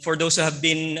For those who have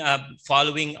been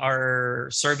following our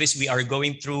service, we are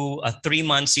going through a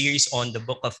 3-month series on the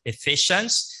book of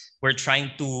Ephesians. We're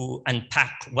trying to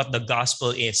unpack what the gospel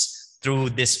is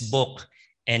through this book.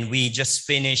 And we just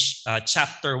finished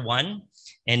chapter 1.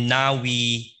 And now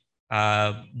we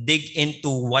dig into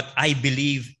what I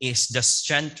believe is the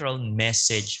central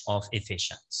message of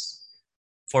Ephesians.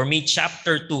 For me,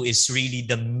 chapter 2 is really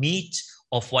the meat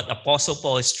of what Apostle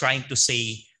Paul is trying to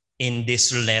say in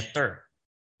this letter.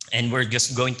 And we're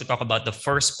just going to talk about the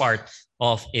first part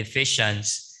of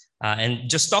Ephesians and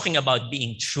just talking about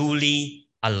being truly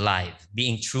alive,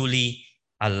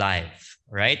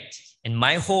 right? And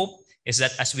my hope is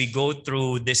that as we go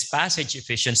through this passage,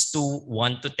 Ephesians 2,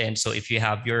 1 to 10, so if you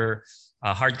have your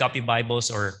hard copy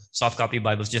Bibles or soft copy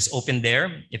Bibles, just open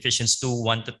there, Ephesians 2,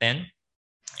 1 to 10.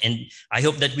 And I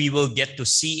hope that we will get to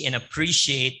see and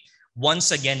appreciate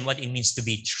once again what it means to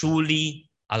be truly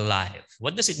alive.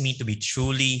 What does it mean to be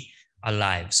truly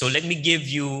alive? So let me give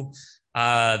you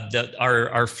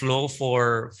our flow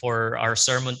for our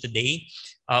sermon today.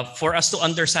 For us to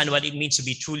understand what it means to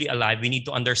be truly alive, we need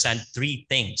to understand 3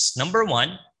 things. Number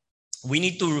 1, we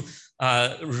need to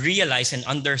realize and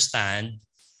understand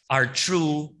our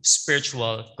true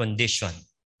spiritual condition.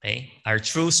 Okay, our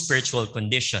true spiritual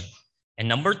condition. And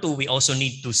number 2, we also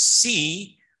need to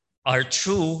see our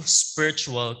true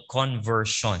spiritual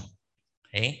conversion.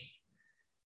 Okay.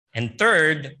 And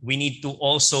third, we need to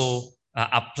also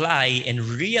apply and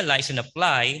realize and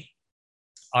apply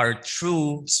our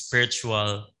true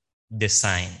spiritual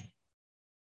design.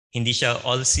 Hindi siya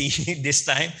all see this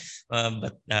time,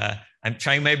 but I'm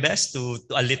trying my best to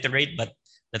alliterate, but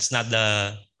that's not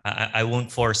I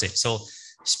won't force it. So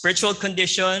spiritual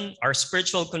condition, our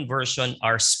spiritual conversion,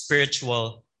 our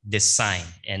spiritual design.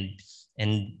 And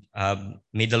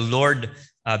may the Lord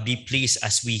be pleased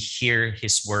as we hear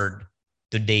His word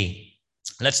today.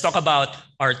 Let's talk about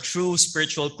our true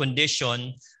spiritual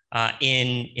condition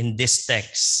in this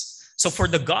text. So for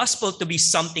the gospel to be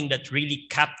something that really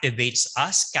captivates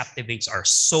us, captivates our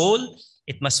soul,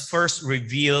 it must first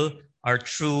reveal our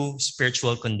true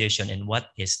spiritual condition. And what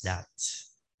is that?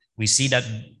 We see that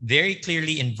very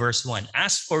clearly in verse 1.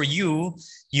 As for you,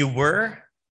 you were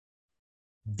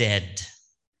dead.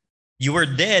 You were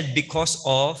dead because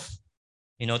of,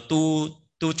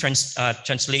 two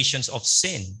translations of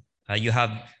sin. You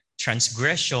have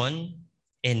transgression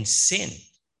and sin.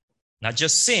 Not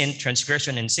just sin,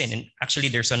 transgression and sin. And actually,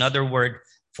 there's another word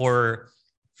for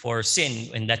sin,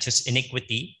 and that's just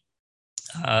iniquity.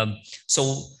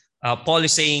 So Paul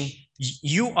is saying,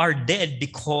 you are dead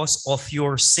because of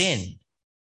your sin.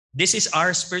 This is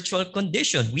our spiritual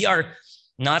condition. We are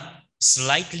not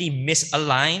slightly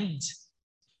misaligned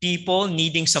people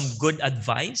needing some good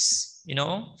advice.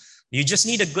 You just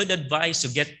need a good advice to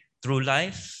get through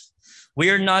life.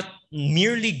 We are not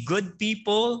merely good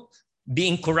people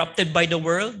being corrupted by the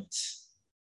world.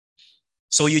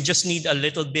 So you just need a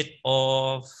little bit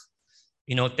of,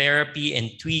 therapy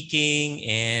and tweaking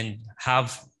and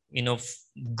have,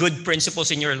 good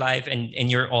principles in your life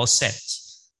and you're all set.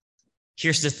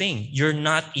 Here's the thing. You're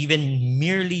not even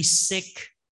merely sick,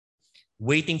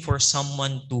 waiting for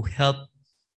someone to help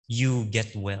you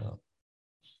get well.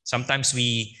 Sometimes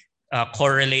we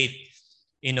correlate,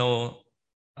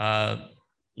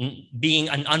 being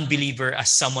an unbeliever as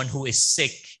someone who is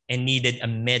sick and needed a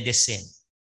medicine.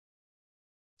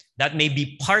 That may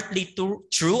be partly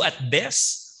true at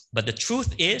best, but the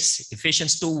truth is,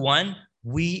 Ephesians 2:1,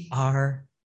 we are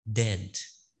dead.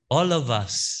 All of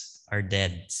us are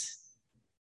dead.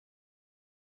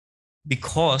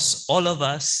 Because all of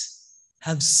us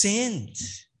have sinned.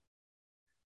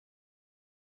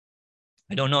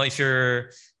 I don't know if you're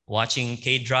watching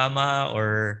K-drama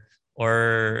or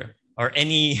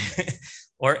any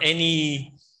or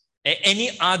any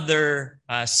other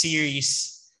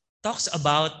series talks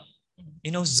about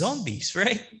zombies,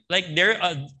 right? Like there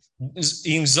are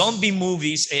in zombie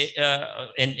movies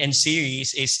and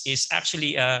series is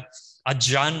actually a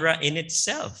genre in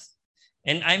itself.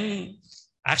 And I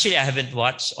haven't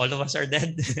watched All of Us Are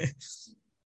Dead.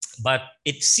 But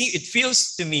it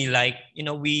feels to me like,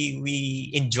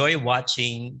 we enjoy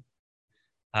watching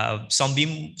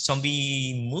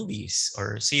zombie movies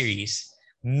or series,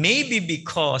 maybe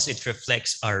because it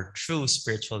reflects our true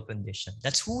spiritual condition.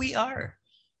 That's who we are.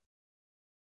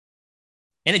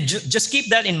 And just keep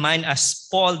that in mind as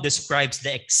Paul describes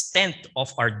the extent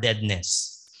of our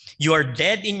deadness. You are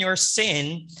dead in your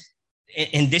sin,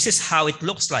 and this is how it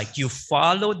looks like. You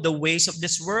follow the ways of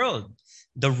this world.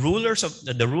 The ruler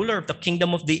of the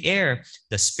kingdom of the air,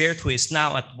 the spirit who is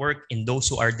now at work in those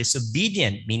who are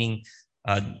disobedient, meaning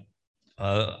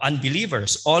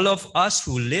unbelievers, all of us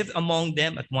who live among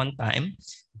them at one time,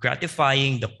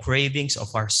 gratifying the cravings of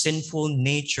our sinful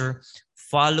nature,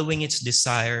 following its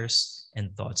desires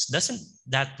and thoughts. Doesn't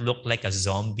that look like a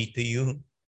zombie to you?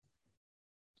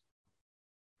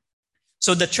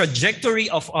 So the trajectory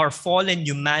of our fallen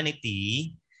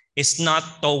humanity is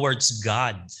not towards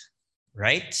God,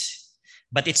 right?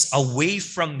 But it's away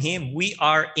from Him. We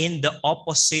are in the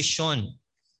opposition.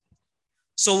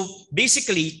 So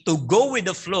basically, to go with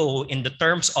the flow in the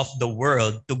terms of the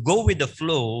world, to go with the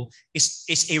flow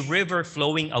is a river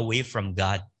flowing away from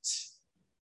God.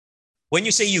 When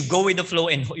you say you go with the flow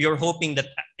and you're hoping that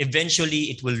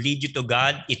eventually it will lead you to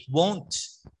God, it won't.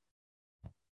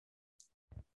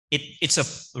 It's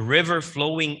a river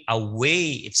flowing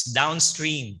away. It's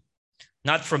downstream,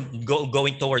 not from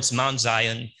going towards Mount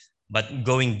Zion, but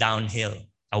going downhill,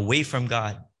 away from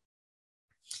God.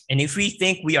 And if we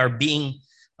think we are being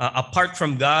apart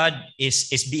from God is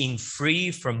being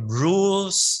free from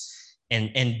rules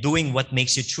and doing what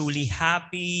makes you truly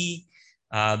happy,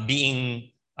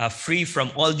 being free from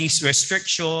all these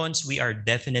restrictions, we are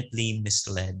definitely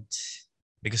misled.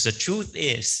 Because the truth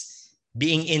is,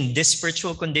 being in this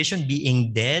spiritual condition,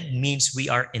 being dead, means we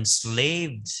are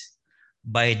enslaved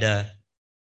by the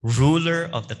ruler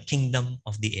of the kingdom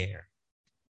of the air,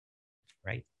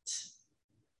 right?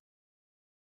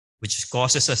 Which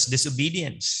causes us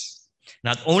disobedience.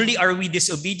 Not only are we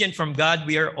disobedient from God,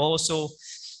 we are also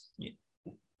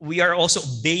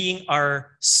obeying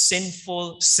our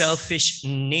sinful, selfish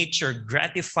nature,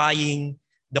 gratifying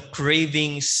the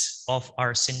cravings of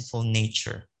our sinful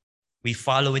nature. We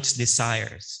follow its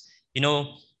desires. You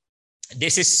know,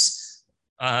 this is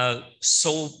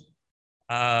so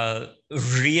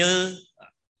real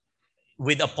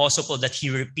with Apostle Paul that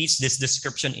he repeats this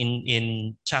description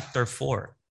in chapter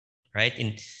 4, right?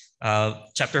 In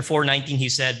chapter 4:19, he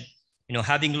said, you know,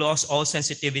 having lost all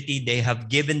sensitivity, they have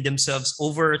given themselves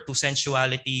over to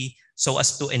sensuality so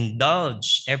as to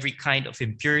indulge every kind of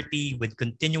impurity with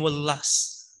continual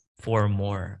lust for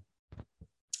more.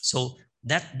 So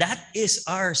that is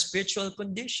our spiritual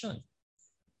condition.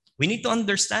 We need to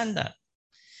understand that.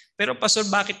 Pero Pastor,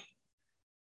 bakit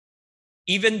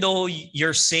even though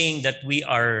you're saying that we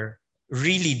are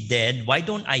really dead, why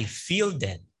don't I feel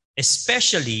dead?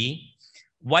 Especially,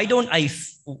 why do I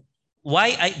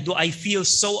feel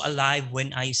so alive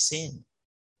when I sin?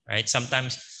 Right?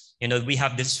 Sometimes, you know, we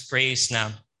have this phrase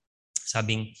na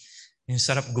sabing, yung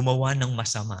sarap gumawa ng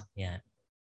masama. Yan.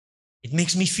 It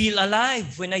makes me feel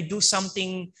alive when I do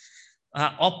something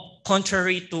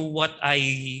contrary to what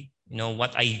I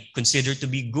consider to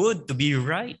be good, to be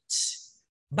right.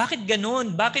 Bakit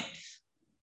ganon?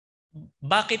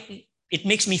 Bakit it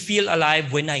makes me feel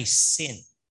alive when I sin?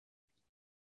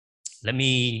 Let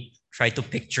me try to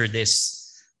picture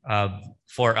this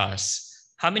for us.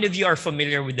 How many of you are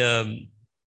familiar with the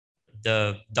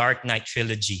Dark Knight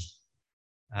trilogy?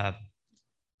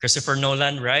 Christopher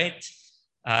Nolan, right?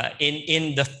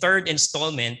 In the third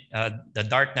installment, The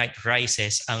Dark Knight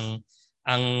Rises, ang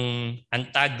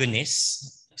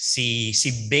antagonist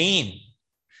si Bane.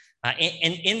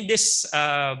 And in this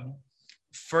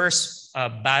first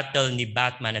battle ni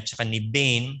Batman at saka ni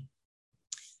Bane,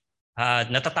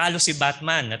 natatalo si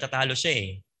Batman, natatalo siya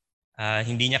eh.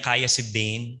 Hindi niya kaya si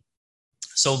Bane.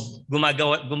 So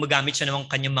gumagamit siya ng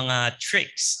kanyang mga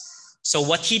tricks. So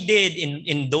what he did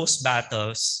in those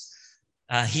battles,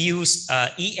 he used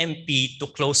EMP to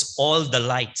close all the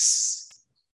lights.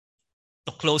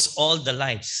 To close all the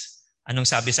lights. Anong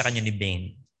sabi sa kanya ni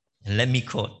Bane? Let me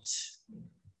quote.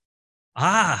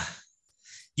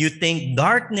 You think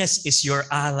darkness is your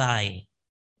ally.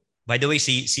 By the way,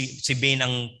 si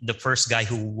Bane the first guy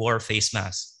who wore face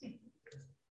mask.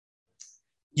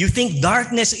 You think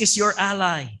darkness is your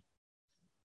ally.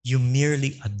 You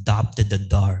merely adopted the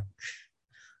dark.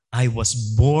 I was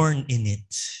born in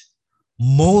it,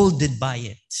 molded by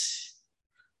it.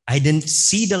 I didn't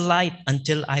see the light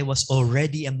until I was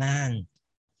already a man.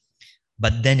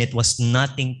 But then it was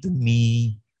nothing to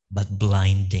me but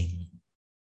blinding.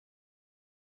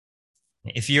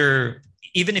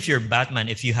 Even if you're Batman,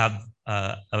 if you have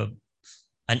an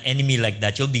enemy like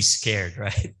that, you'll be scared,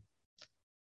 right?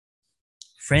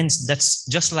 Friends, that's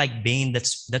just like Bane.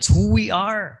 That's who we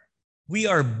are. We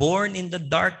are born in the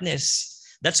darkness.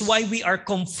 That's why we are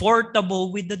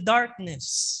comfortable with the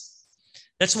darkness.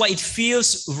 That's why it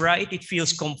feels right, it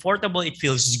feels comfortable, it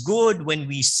feels good when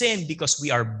we sin because we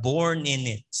are born in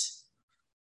it.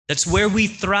 That's where we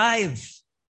thrive.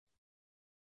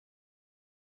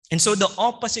 And so the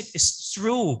opposite is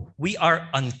true. We are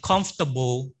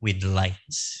uncomfortable with light.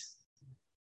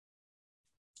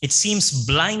 It seems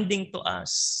blinding to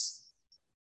us.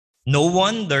 No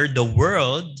wonder the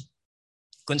world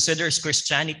considers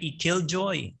Christianity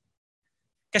killjoy.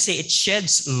 Kasi it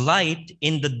sheds light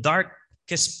in the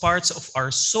darkest parts of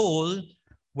our soul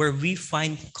where we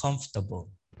find comfortable.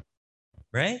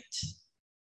 Right?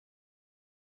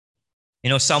 You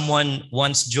know, someone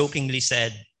once jokingly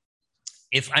said,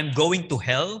 if I'm going to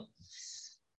hell,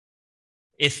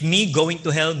 if me going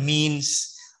to hell means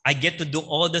I get to do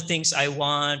all the things I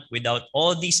want without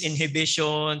all these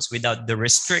inhibitions, without the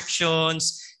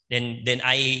restrictions, then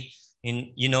I'm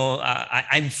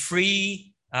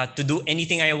free to do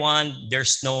anything I want.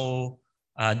 There's no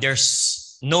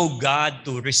God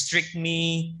to restrict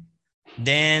me.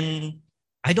 Then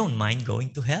I don't mind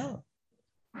going to hell.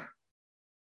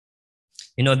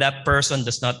 You know, that person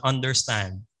does not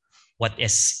understand what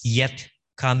is yet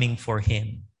coming for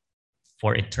him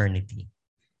for eternity.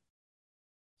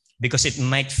 Because it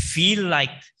might feel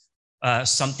like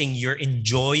something you're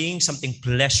enjoying, something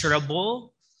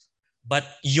pleasurable, but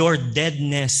your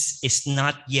deadness is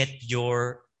not yet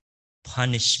your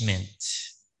punishment.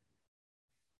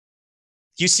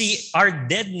 You see, our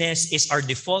deadness is our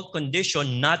default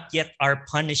condition, not yet our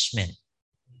punishment.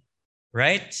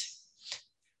 Right?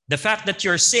 The fact that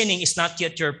you're sinning is not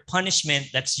yet your punishment.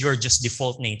 That's your just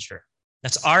default nature.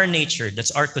 That's our nature.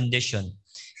 That's our condition.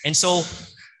 And so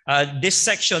this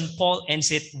section, Paul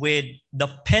ends it with the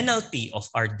penalty of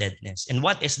our deadness. And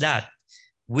what is that?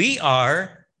 We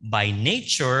are by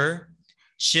nature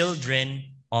children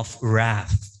of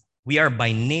wrath. We are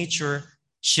by nature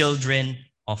children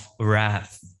of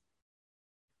wrath.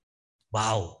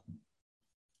 Wow.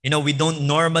 You know, we don't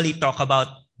normally talk about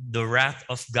the wrath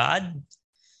of God.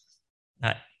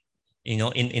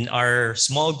 In our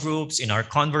small groups, in our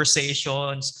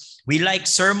conversations, we like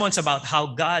sermons about how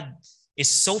God is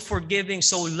so forgiving,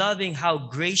 so loving, how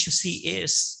gracious He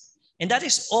is. And that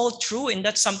is all true, and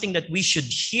that's something that we should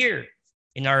hear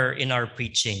in our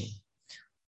preaching.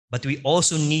 But we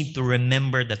also need to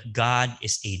remember that God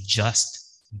is a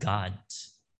just God.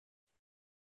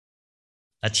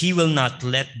 That He will not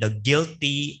let the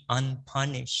guilty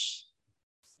unpunished.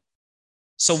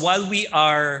 So while we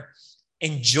are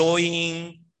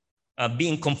enjoying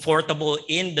being comfortable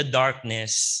in the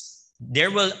darkness,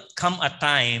 there will come a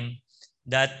time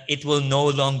that it will no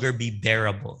longer be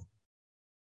bearable.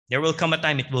 There will come a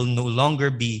time it will no longer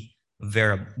be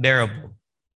bearable.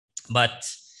 But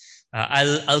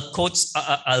I'll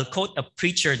quote a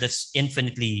preacher that's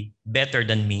infinitely better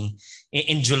than me.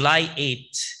 In July 8,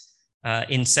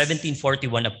 in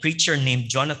 1741, a preacher named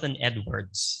Jonathan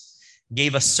Edwards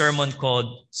gave a sermon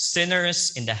called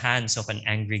Sinners in the Hands of an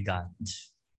Angry God.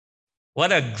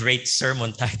 What a great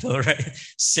sermon title, right?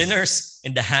 Sinners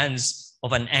in the Hands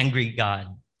of an Angry God.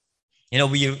 You know,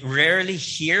 we rarely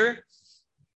hear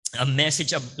a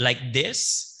message like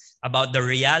this about the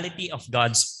reality of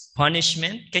God's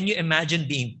punishment. Can you imagine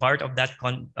being part of that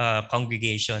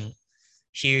congregation,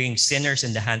 hearing sinners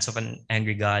in the hands of an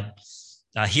angry God?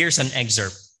 Here's an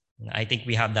excerpt. I think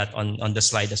we have that on the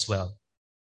slide as well.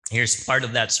 Here's part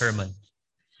of that sermon.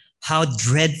 How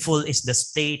dreadful is the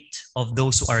state of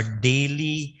those who are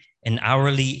daily and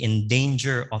hourly in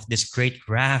danger of this great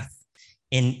wrath,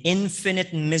 in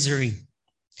infinite misery.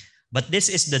 But this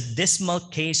is the dismal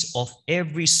case of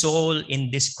every soul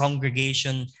in this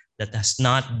congregation that has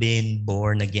not been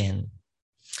born again.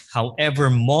 However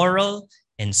moral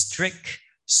and strict,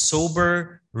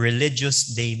 sober,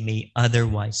 religious they may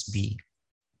otherwise be.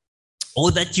 Oh,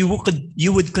 that you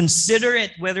would consider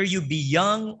it, whether you be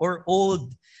young or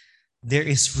old. There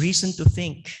is reason to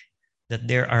think that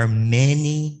there are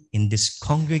many in this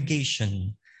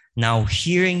congregation now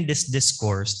hearing this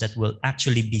discourse that will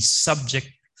actually be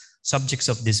subjects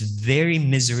of this very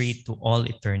misery to all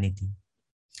eternity.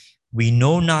 We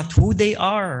know not who they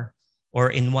are,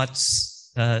 or in what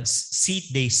seat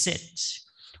they sit,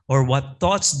 or what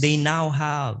thoughts they now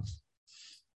have.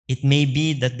 It may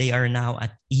be that they are now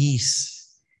at ease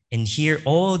and hear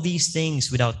all these things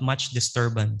without much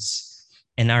disturbance,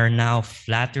 and are now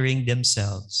flattering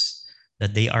themselves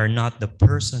that they are not the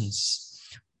persons,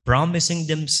 promising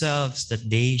themselves that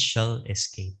they shall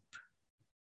escape.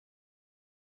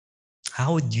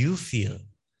 How would you feel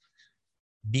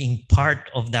being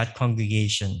part of that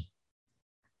congregation?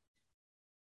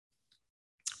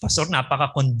 Pastor,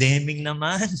 napaka-condemning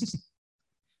naman.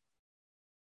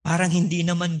 Parang hindi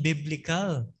naman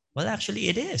biblical. Well, actually,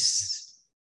 it is.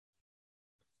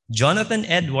 Jonathan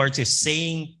Edwards is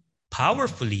saying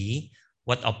powerfully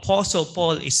what Apostle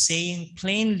Paul is saying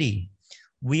plainly.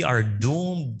 We are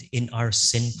doomed in our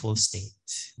sinful state.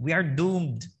 We are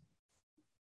doomed.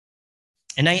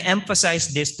 And I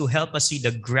emphasize this to help us see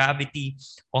the gravity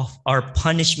of our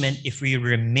punishment if we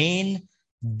remain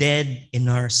dead in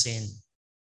our sin.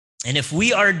 And if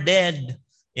we are dead,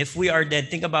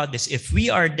 think about this. If we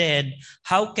are dead,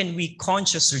 how can we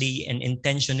consciously and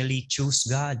intentionally choose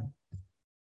God?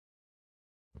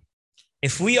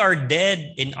 If we are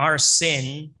dead in our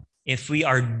sin, if we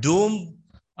are doomed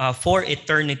for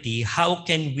eternity, how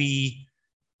can we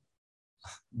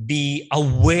be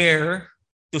aware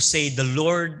to say the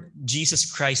Lord Jesus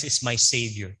Christ is my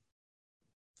Savior?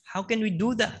 How can we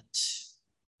do that?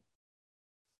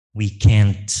 We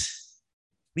can't.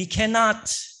 We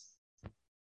cannot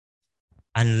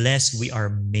unless we are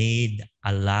made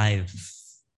alive,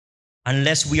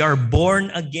 unless we are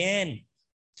born again.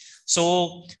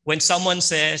 So when someone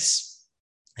says,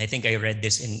 I think I read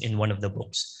this in one of the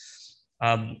books,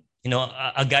 a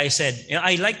guy said,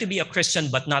 I like to be a Christian,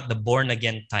 but not the born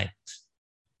again type.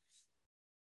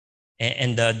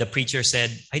 And the preacher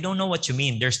said, I don't know what you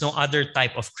mean. There's no other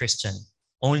type of Christian,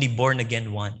 only born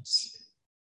again ones.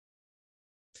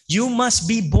 You must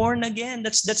be born again.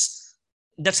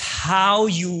 That's how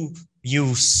you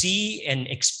see and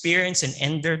experience and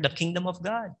enter the kingdom of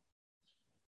God.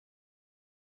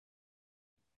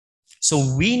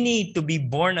 So we need to be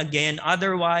born again.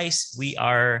 Otherwise, we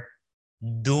are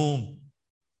doomed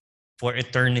for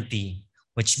eternity,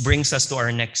 which brings us to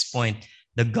our next point.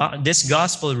 This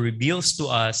gospel reveals to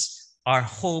us our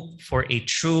hope for a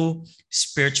true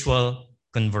spiritual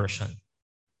conversion.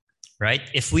 Right?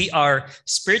 If we are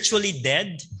spiritually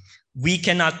dead, we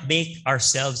cannot make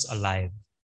ourselves alive.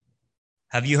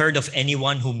 Have you heard of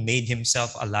anyone who made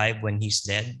himself alive when he's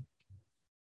dead?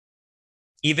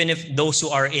 Even if those who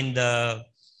are in the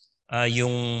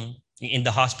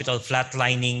hospital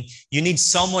flatlining, you need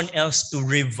someone else to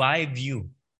revive you.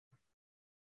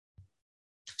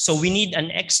 So we need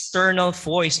an external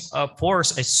force,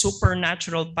 a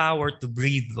supernatural power to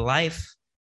breathe life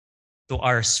to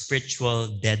our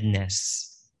spiritual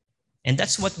deadness. And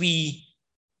that's what we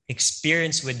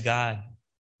experience with God.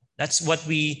 That's what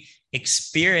we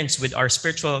experience with our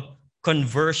spiritual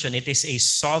conversion. It is a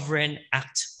sovereign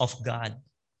act of God.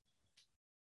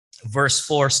 Verse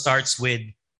 4 starts with,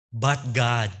 but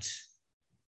God.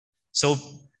 So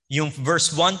yung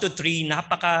verse 1 to 3,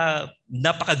 napaka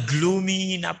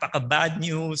gloomy, napaka bad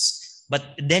news. But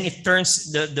then it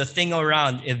turns the thing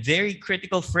around. A very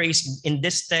critical phrase in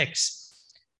this text,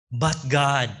 but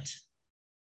God.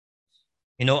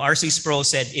 R.C. Sproul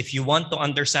said, if you want to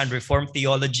understand Reformed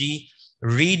theology,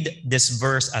 read this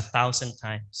verse 1,000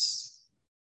 times.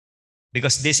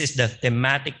 Because this is the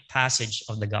thematic passage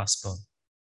of the gospel.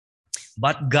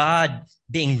 But God,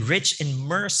 being rich in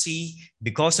mercy,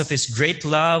 because of his great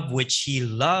love, which he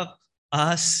loved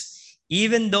us,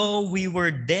 even though we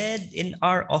were dead in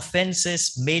our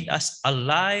offenses, made us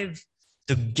alive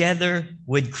together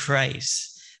with Christ.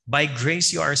 By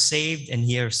grace you are saved, and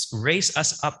he has raised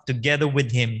us up together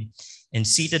with him and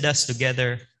seated us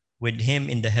together with him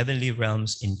in the heavenly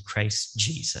realms in Christ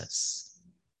Jesus.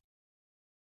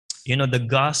 The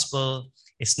gospel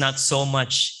is not so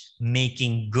much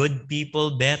making good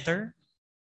people better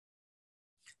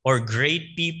or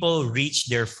great people reach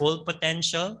their full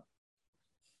potential.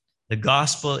 The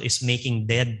gospel is making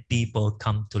dead people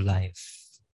come to life.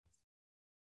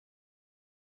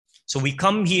 So we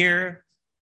come here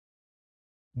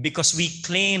because we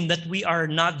claim that we are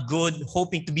not good,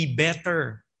 hoping to be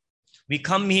better. We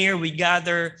come here, we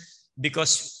gather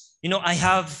because,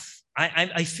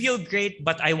 I feel great,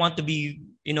 but I want to be,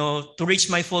 to reach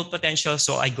my full potential,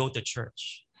 so I go to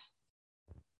church.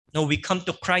 No, we come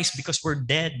to Christ because we're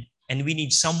dead and we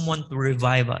need someone to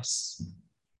revive us.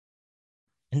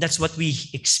 And that's what we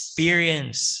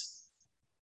experience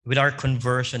with our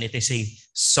conversion. It is a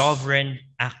sovereign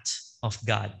act of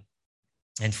God.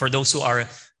 And for those who are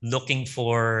looking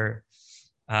for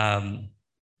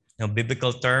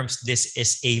biblical terms, this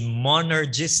is a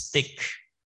monergistic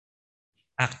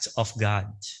act of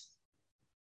God.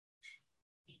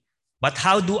 But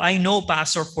how do I know,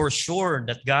 Pastor, for sure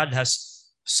that God has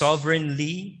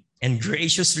sovereignly and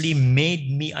graciously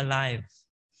made me alive?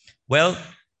 Well,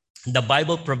 the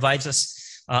Bible provides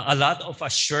us a lot of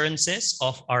assurances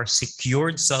of our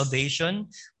secured salvation.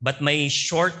 But my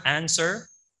short answer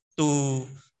to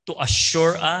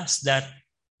assure us that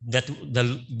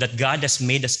God has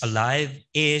made us alive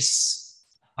is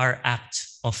our act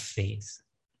of faith.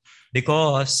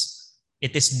 Because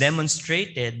it is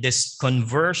demonstrated, this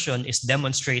conversion is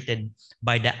demonstrated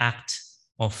by the act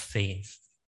of faith.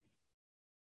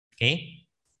 Okay?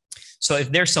 So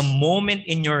if there's a moment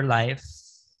in your life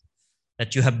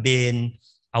that you have been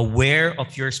aware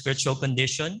of your spiritual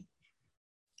condition,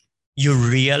 You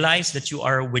realize that you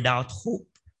are without hope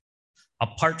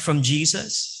apart from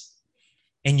Jesus,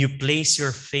 and you place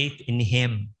your faith in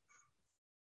Him.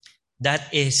 That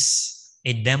is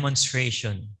a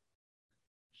demonstration,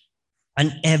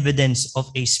 an evidence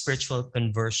of a spiritual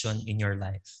conversion in your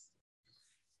life.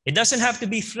 It doesn't have to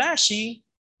be flashy.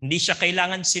 Hindi siya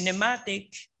kailangan cinematic.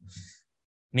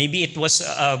 Maybe it was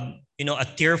a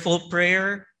tearful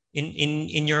prayer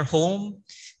in your home.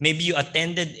 Maybe you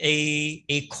attended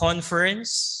a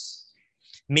conference.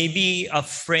 Maybe a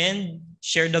friend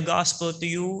shared the gospel to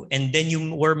you, and then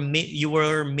you were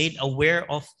made aware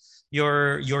of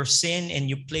your sin, and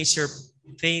you place your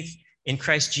faith in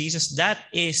Christ Jesus. That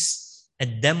is a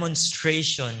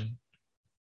demonstration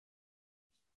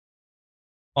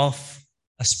of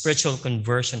a spiritual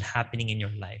conversion happening in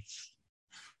your life.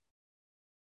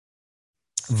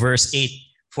 Verse 8,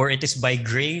 for it is by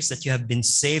grace that you have been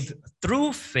saved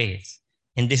through faith.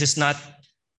 And this is not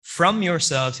from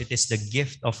yourselves, it is the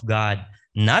gift of God,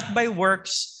 not by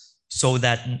works, so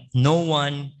that no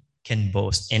one can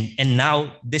boast. And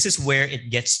now this is where it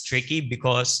gets tricky,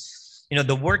 because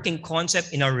the working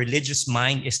concept in our religious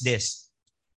mind is this: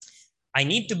 I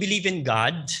need to believe in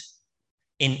God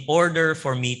in order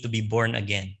for me to be born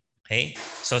again. Okay?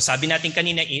 So sabi natin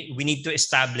kanina, we need to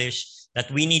establish that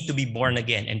we need to be born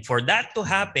again. And for that to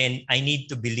happen, I need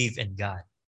to believe in God.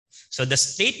 So the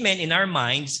statement in our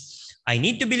minds, I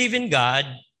need to believe in God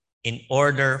in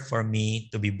order for me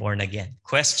to be born again.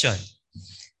 Question,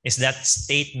 is that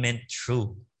statement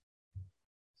true?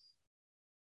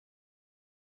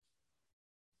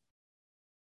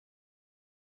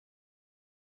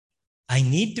 I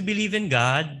need to believe in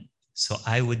God so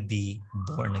I would be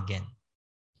born again.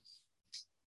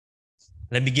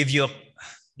 Let me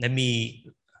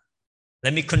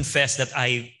confess that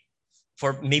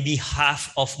for maybe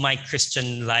half of my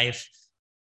Christian life,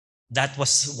 that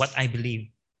was what I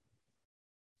believed.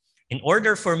 In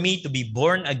order for me to be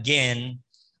born again,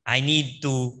 I need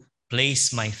to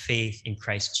place my faith in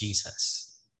Christ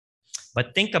Jesus.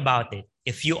 But think about it.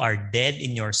 If you are dead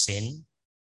in your sin,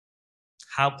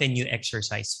 how can you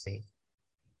exercise faith?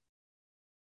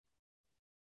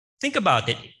 Think about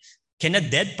it. Can a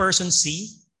dead person see?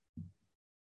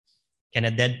 Can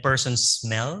a dead person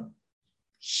smell,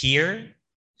 hear,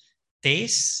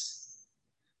 taste?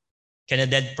 Can a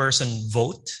dead person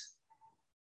vote?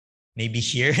 Maybe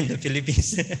here in the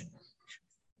Philippines.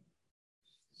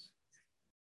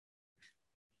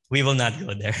 We will not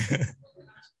go there.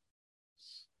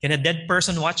 Can a dead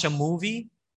person watch a movie?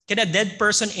 Can a dead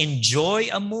person enjoy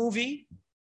a movie?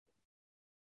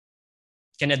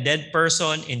 Can a dead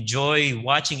person enjoy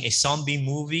watching a zombie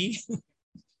movie?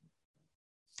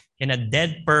 Can a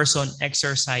dead person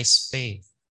exercise faith?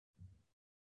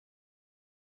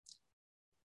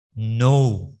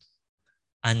 No,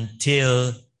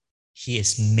 until he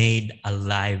is made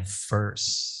alive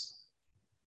first.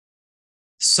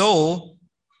 So,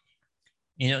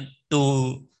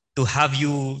 to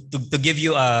give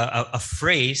you a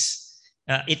phrase,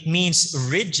 it means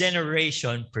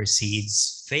regeneration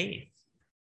precedes faith.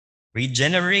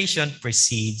 Regeneration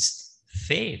precedes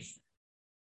faith.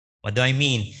 What do I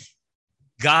mean?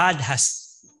 God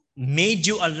has made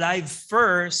you alive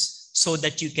first so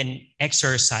that you can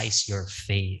exercise your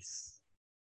faith.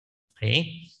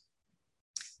 Okay?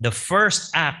 The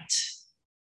first act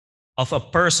of a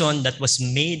person that was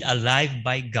made alive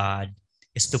by God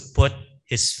is to put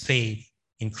his faith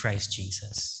in Christ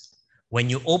Jesus. When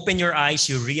you open your eyes,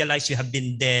 you realize you have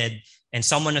been dead and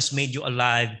someone has made you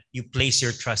alive, you place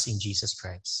your trust in Jesus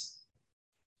Christ.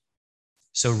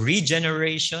 So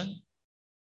regeneration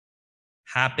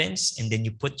happens and then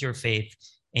you put your faith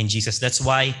in Jesus. That's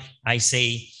why I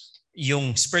say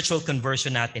yung spiritual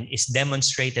conversion natin is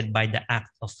demonstrated by the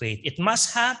act of faith. It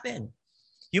must happen.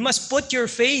 You must put your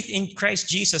faith in Christ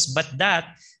Jesus, but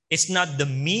that is not the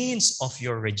means of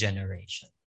your regeneration.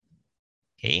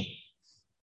 Okay?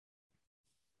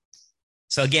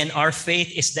 So again, our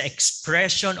faith is the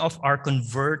expression of our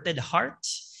converted heart.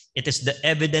 It is the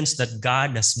evidence that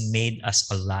God has made us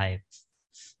alive.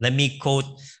 Let me quote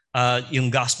yung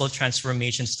Gospel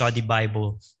Transformation Study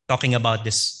Bible talking about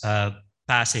this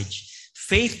passage.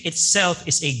 Faith itself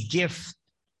is a gift.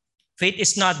 Faith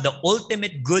is not the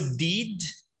ultimate good deed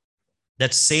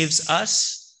that saves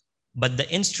us, but the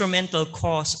instrumental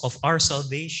cause of our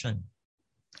salvation.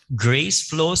 Grace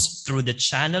flows through the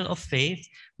channel of faith,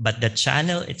 but the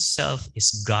channel itself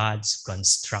is God's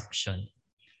construction.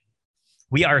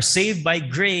 We are saved by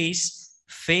grace.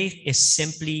 Faith is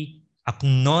simply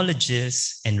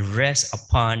acknowledges and rests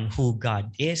upon who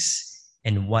God is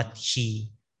and what He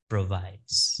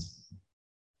provides.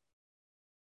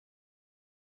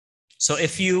 So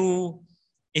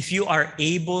if you are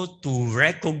able to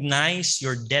recognize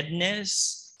your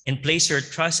deadness and place your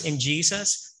trust in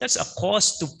Jesus, that's a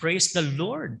cause to praise the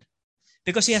Lord,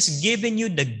 because He has given you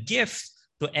the gift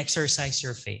to exercise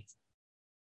your faith.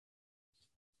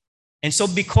 And so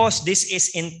because this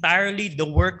is entirely the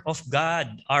work of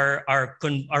God, our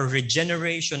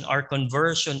regeneration, our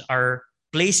conversion, our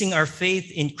placing our faith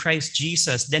in Christ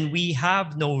Jesus, then we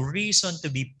have no reason to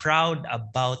be proud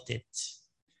about it.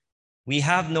 We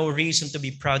have no reason to be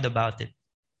proud about it.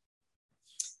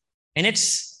 And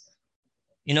it's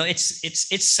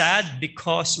sad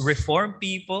because Reformed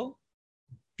people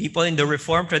in the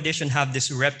Reformed tradition have this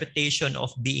reputation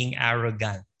of being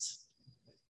arrogant.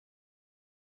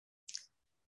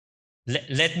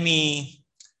 Let me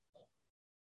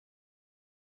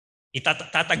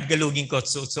tataggalugin ko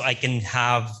so I can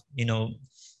have,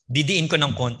 didiin ko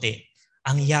ng konti.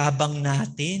 Ang yabang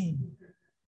natin.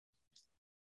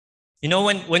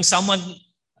 When someone,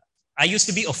 I used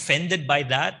to be offended by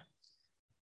that,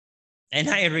 and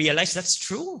I realized that's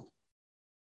true.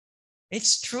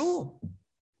 It's true.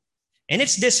 And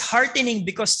it's disheartening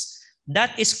because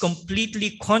that is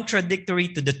completely contradictory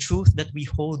to the truth that we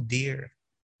hold dear.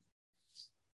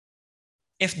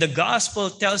 If the gospel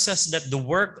tells us that the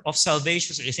work of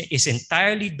salvation is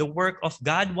entirely the work of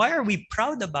God, why are we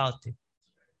proud about it?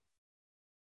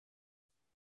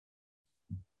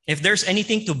 If there's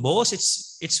anything to boast,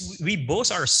 it's we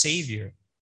boast our Savior,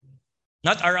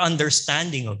 not our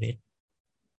understanding of it.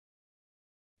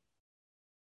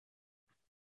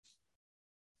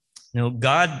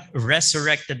 God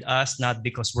resurrected us not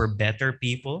because we're better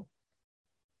people.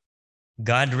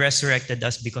 God resurrected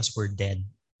us because we're dead.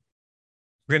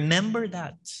 Remember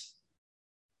that.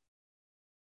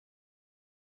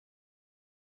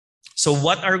 So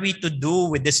what are we to do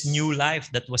with this new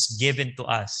life that was given to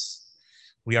us?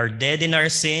 We are dead in our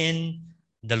sin.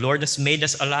 The Lord has made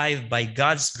us alive by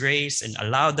God's grace and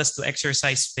allowed us to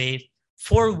exercise faith.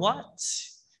 For what?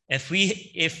 If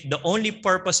the only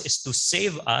purpose is to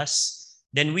save us,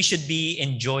 then we should be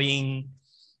enjoying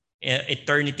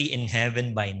eternity in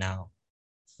heaven by now,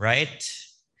 right?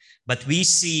 But we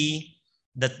see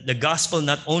that the gospel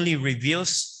not only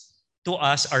reveals to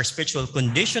us our spiritual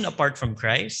condition apart from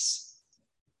Christ,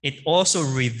 it also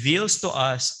reveals to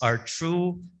us our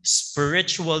true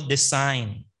spiritual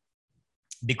design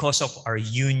because of our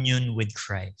union with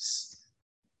Christ.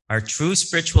 Our true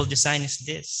spiritual design is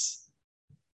this.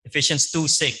 Ephesians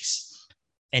 2:6.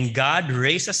 And God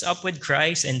raised us up with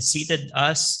Christ and seated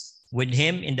us with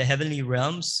Him in the heavenly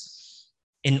realms,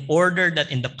 in order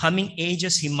that in the coming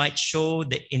ages He might show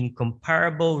the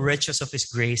incomparable riches of His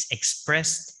grace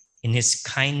expressed in His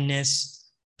kindness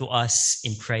to us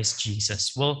in Christ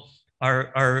Jesus. Well,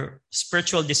 our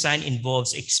spiritual design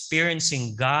involves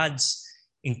experiencing God's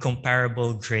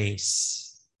incomparable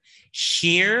grace.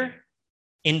 Here,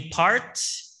 in part,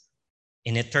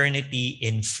 in eternity,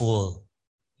 in full.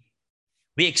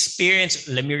 We experience,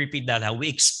 let me repeat that. We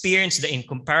experience the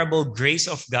incomparable grace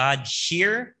of God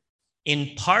here,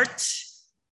 in part,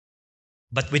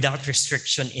 but without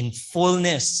restriction, in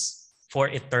fullness for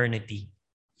eternity.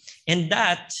 And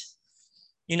that,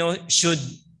 should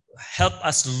help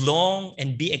us long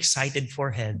and be excited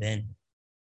for heaven.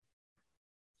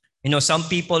 Some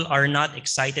people are not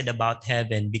excited about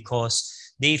heaven because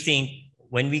they think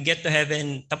when we get to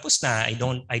heaven, tapos na. I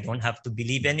don't have to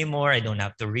believe anymore. I don't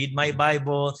have to read my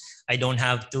Bible. I don't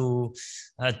have to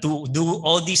do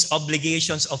all these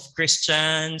obligations of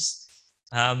Christians.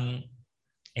 And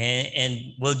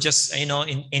we'll just,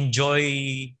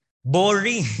 enjoy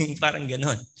boring, parang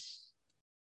ganon.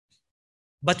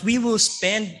 But we will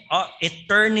spend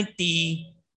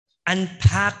eternity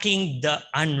unpacking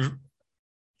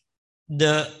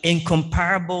the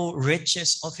incomparable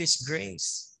riches of His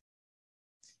grace.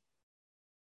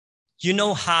 You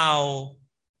know how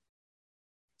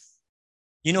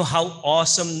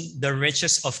awesome the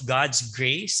riches of God's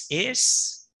grace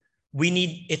is? We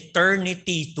need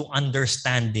eternity to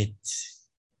understand it.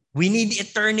 We need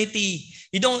eternity.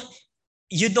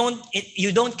 You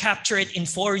don't capture it in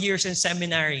 4 years in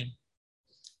seminary.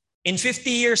 In 50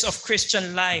 years of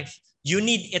Christian life, you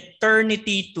need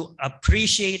eternity to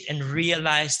appreciate and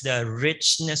realize the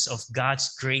richness of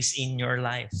God's grace in your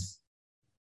life.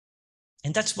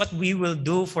 And that's what we will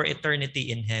do for eternity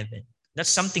in heaven. That's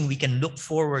something we can look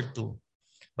forward to.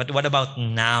 But what about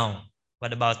now?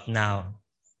 What about now?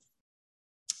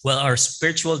 Well, our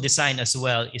spiritual design as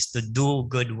well is to do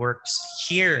good works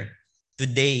here,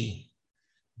 today.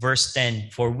 Verse 10,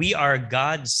 for we are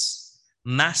God's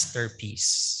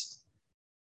masterpiece,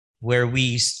 where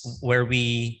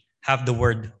we have the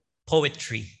word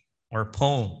poetry or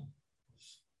poem.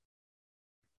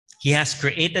 He has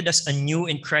created us anew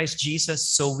in Christ Jesus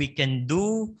so we can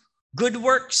do good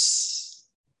works.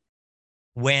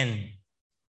 When?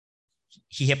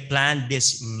 He had planned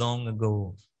this long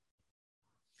ago.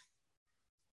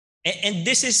 And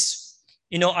this is,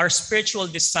 our spiritual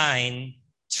design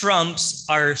trumps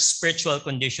our spiritual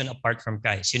condition apart from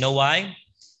Christ. You know why?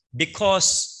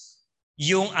 Because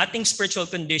yung ating spiritual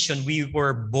condition, we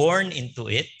were born into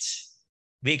it.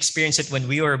 We experienced it when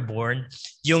we were born.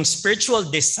 Yung spiritual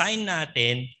design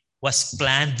natin was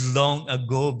planned long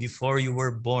ago before you were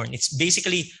born. It's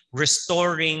basically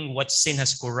restoring what sin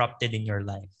has corrupted in your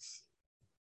life.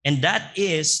 And that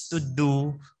is to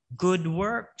do good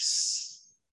works.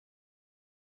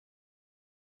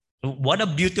 What a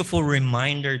beautiful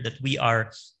reminder that we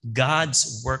are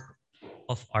God's work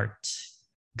of art,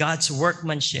 God's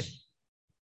workmanship,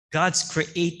 God's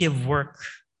creative work.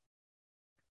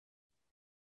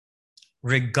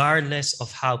 Regardless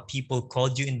of how people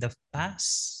called you in the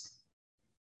past,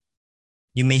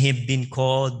 you may have been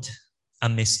called a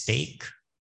mistake.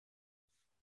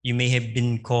 You may have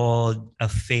been called a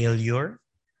failure.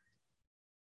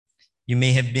 You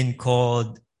may have been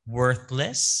called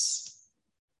worthless.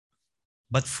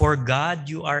 But for God,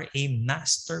 you are a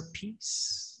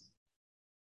masterpiece.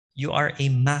 You are a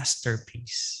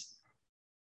masterpiece.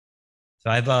 So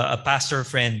I have a pastor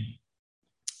friend,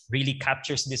 really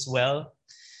captures this well.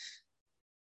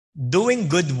 Doing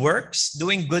good works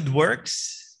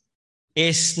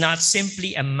is not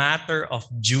simply a matter of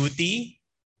duty,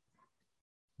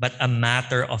 but a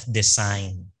matter of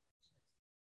design.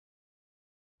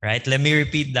 Right? Let me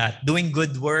repeat that. Doing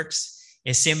good works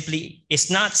is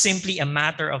not simply a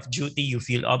matter of duty. You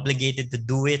feel obligated to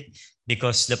do it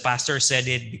because the pastor said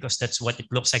it, because that's what it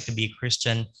looks like to be a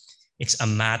Christian. It's a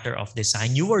matter of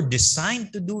design. You were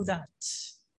designed to do that.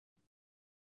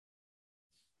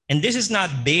 And this is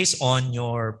not based on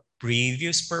your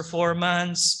previous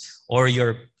performance or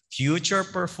your future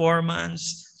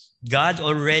performance. God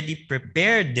already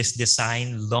prepared this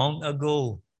design long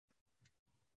ago,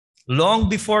 long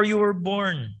before you were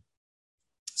born.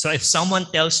 So if someone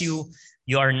tells you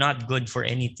you are not good for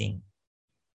anything,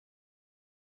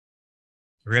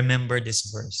 remember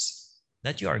this verse,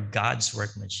 that you are God's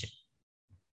workmanship.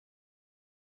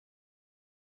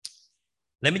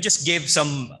 Let me just give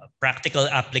some practical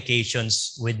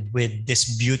applications with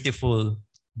this beautiful,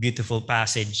 beautiful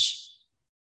passage.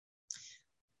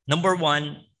 Number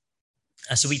one,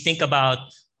 as we think about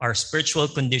our spiritual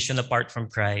condition apart from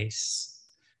Christ,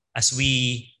 as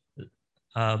we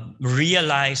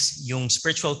realize yung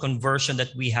spiritual conversion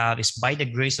that we have is by the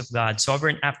grace of God,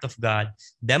 sovereign act of God,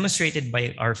 demonstrated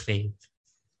by our faith,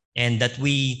 and that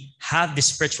we have this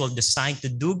spiritual design to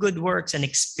do good works and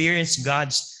experience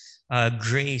God's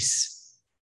grace.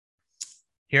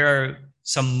 Here are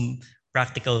some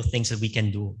practical things that we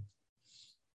can do.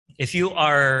 If you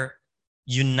are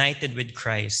united with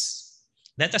Christ,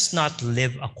 let us not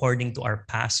live according to our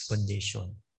past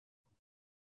condition.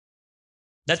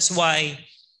 That's why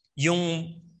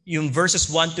yung verses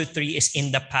 1 to 3 is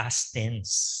in the past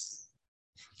tense.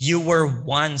 You were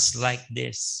once like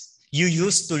this. You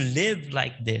used to live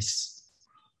like this.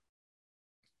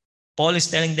 Paul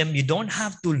is telling them, you don't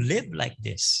have to live like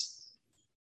this.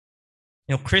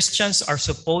 Christians are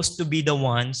supposed to be the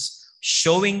ones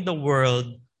showing the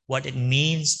world what it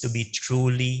means to be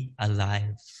truly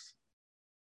alive.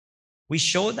 We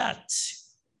show that.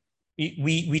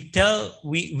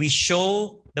 We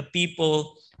show the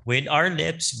people with our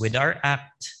lips, with our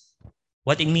act,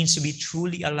 what it means to be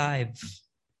truly alive.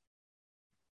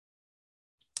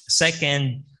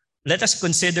 Second, let us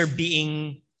consider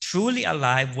being truly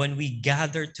alive when we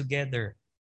gather together.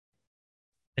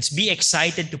 Let's be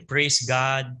excited to praise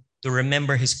God, to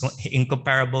remember His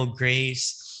incomparable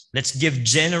grace. Let's give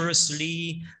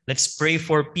generously. Let's pray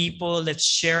for people. Let's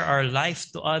share our life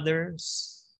to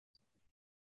others.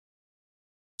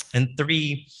 And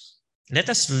three, let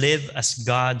us live as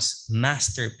God's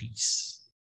masterpiece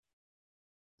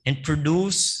and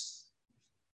produce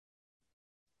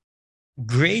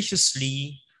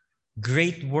graciously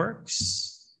great works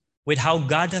with how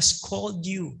God has called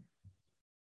you.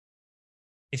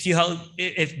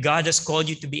 If God has called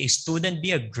you to be a student,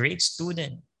 be a great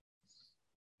student.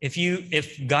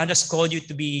 If God has called you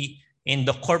to be in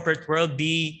the corporate world,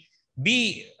 be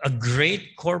a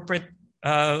great corporate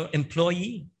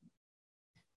employee.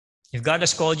 If God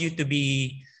has called you to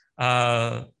be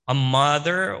a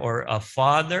mother or a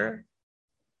father,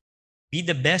 be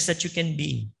the best that you can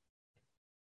be.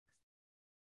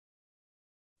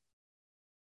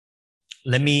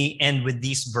 Let me end with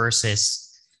these verses.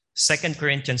 2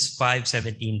 Corinthians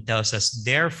 5:17 tells us,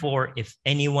 therefore, if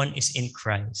anyone is in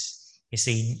Christ,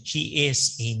 He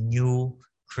is a new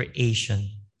creation.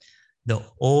 The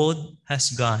old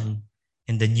has gone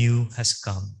and the new has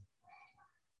come.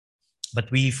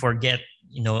 But we forget,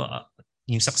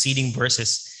 yung succeeding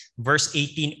verses. Verse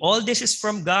 18, all this is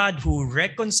from God who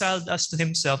reconciled us to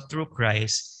himself through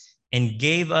Christ and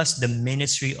gave us the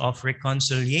ministry of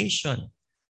reconciliation.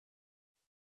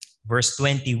 Verse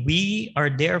 20, we are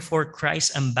therefore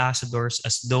Christ's ambassadors,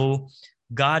 as though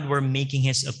God were making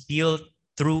his appeal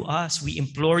through us. We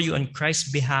implore you on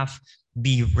Christ's behalf,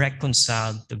 be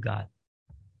reconciled to God.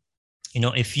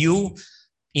 If you,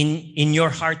 in your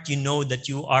heart, you know that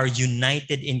you are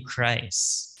united in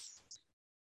Christ,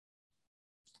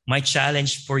 my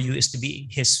challenge for you is to be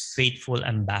his faithful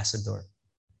ambassador,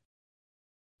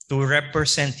 to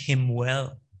represent him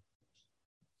well,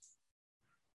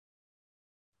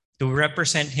 to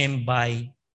represent him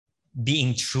by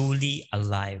being truly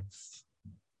alive.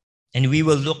 And we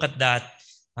will look at that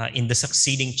in the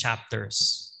succeeding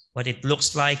chapters, what it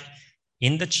looks like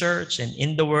in the church and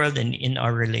in the world and in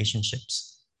our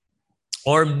relationships.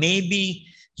 Or maybe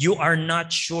you are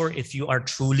not sure if you are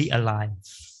truly alive.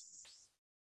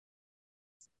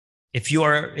 If you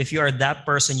are that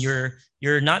person,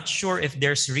 you're not sure if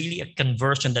there's really a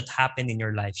conversion that happened in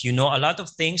your life. You know a lot of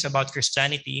things about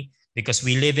Christianity because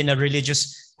we live in a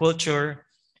religious culture,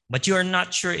 but you are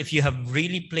not sure if you have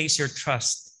really placed your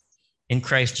trust in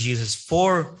Christ Jesus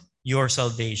for your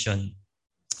salvation.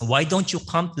 Why don't you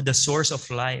come to the source of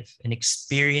life and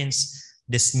experience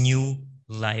this new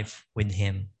life with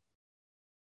him?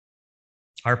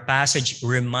 Our passage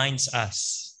reminds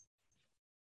us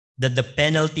that the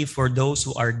penalty for those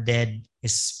who are dead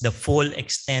is the full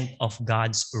extent of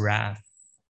God's wrath.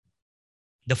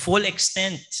 The full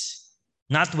extent,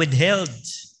 not withheld.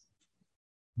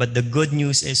 But the good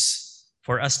news is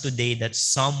for us today that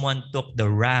someone took the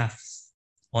wrath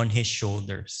on his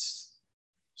shoulders.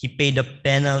 He paid the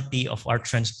penalty of our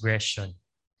transgression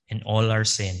and all our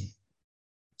sin.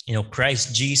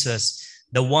 Christ Jesus,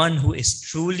 the one who is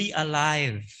truly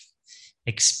alive,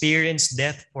 experienced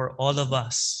death for all of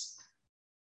us,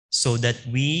 so that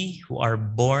we who are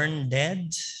born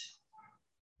dead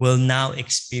will now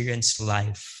experience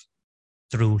life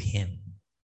through him.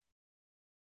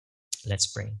 Let's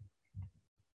pray.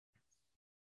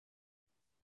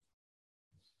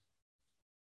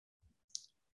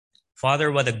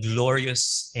 Father, what a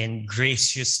glorious and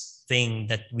gracious thing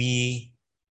that we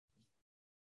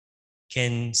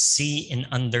can see and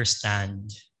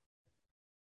understand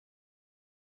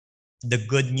the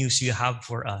good news you have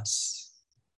for us.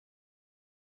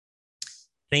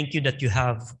 Thank you that you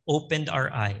have opened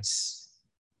our eyes.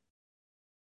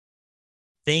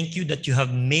 Thank you that you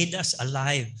have made us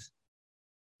alive.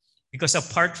 Because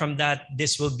apart from that,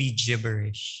 this will be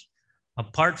gibberish.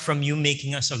 Apart from you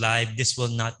making us alive, this will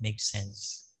not make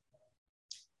sense.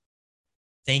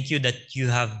 Thank you that you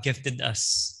have gifted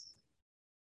us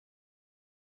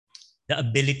the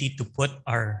ability to put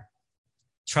our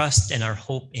trust and our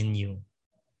hope in you.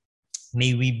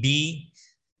 May we be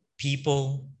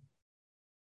people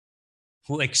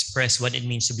who express what it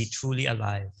means to be truly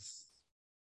alive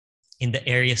in the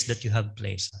areas that you have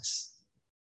placed us.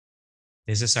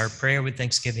 This is our prayer with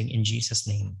thanksgiving in Jesus'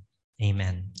 name.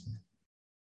 Amen.